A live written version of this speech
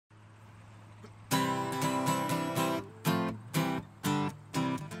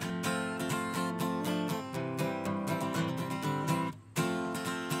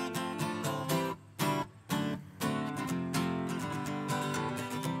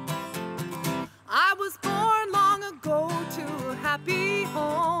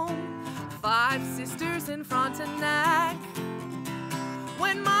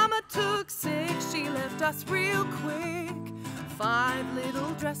us real quick. 5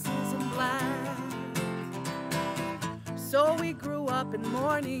 little dresses in black. So we grew up in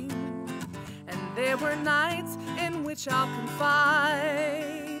mourning, and there were nights in which I'll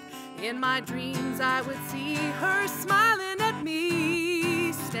confide. In my dreams I would see her smiling at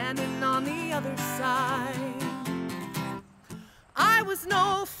me, standing on the other side. I was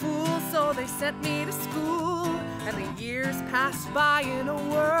no fool, so they sent me to school, and the years passed by in a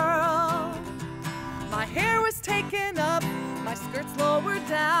whirl. My hair was taken up, my skirts lowered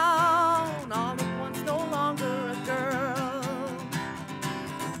down, all at once no longer a girl.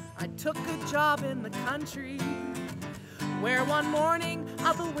 I took a job in the country, where one morning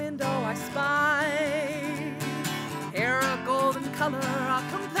out the window I spied hair a golden color, a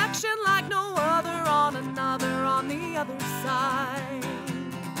complexion like no other, on another on the other side.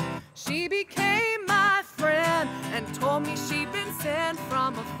 She became my friend and told me she'd been sent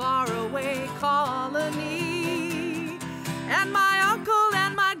from a faraway colony. And my uncle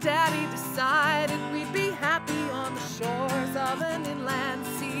and my daddy decided we'd be happy on the shores of an inland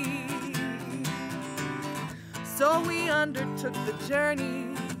sea. So we undertook the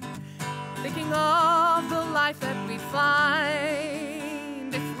journey, thinking of the life that we'd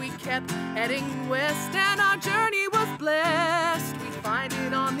find. If we kept heading west and our journey was blessed, we'd find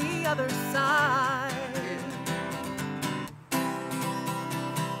it on the other side.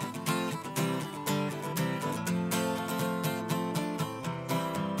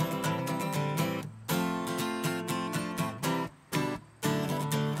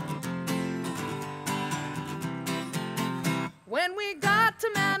 When we got to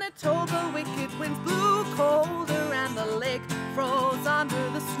Manitoba, wicked winds blew colder and the lake froze under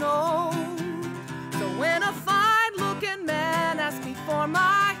the snow. So when a fine-looking man asked me for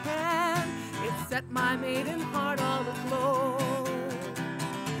my hand, it set my maiden heart all aglow.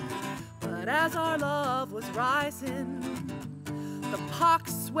 But as our love was rising, the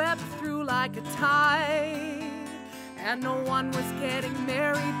pox swept through like a tide, and no one was getting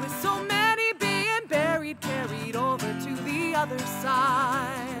married, with so many being buried, carried over to the other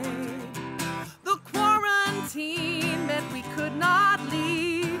side. The quarantine meant we could not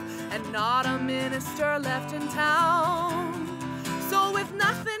leave, and not a minister left in town. So with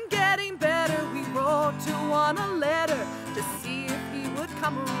nothing getting better, we wrote to one a letter to see if he would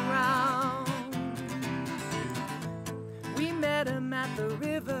come around. We met him at the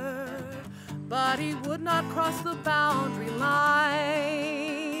river, but he would not cross the boundary line.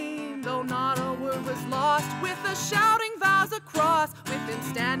 Though not a word was lost, with the shouting vows across, with him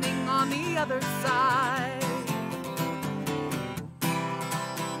standing on the other side.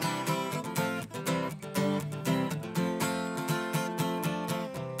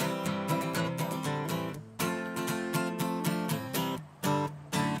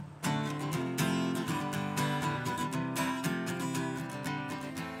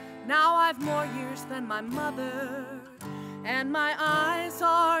 Now I've more years than my mother, and my eyes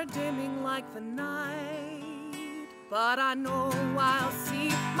are dimming like the night. But I know I'll see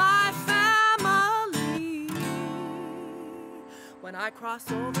my family when I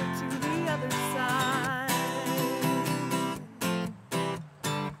cross over to the other side.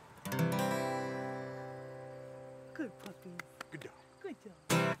 Good puppies. Good job. Good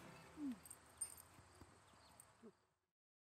job.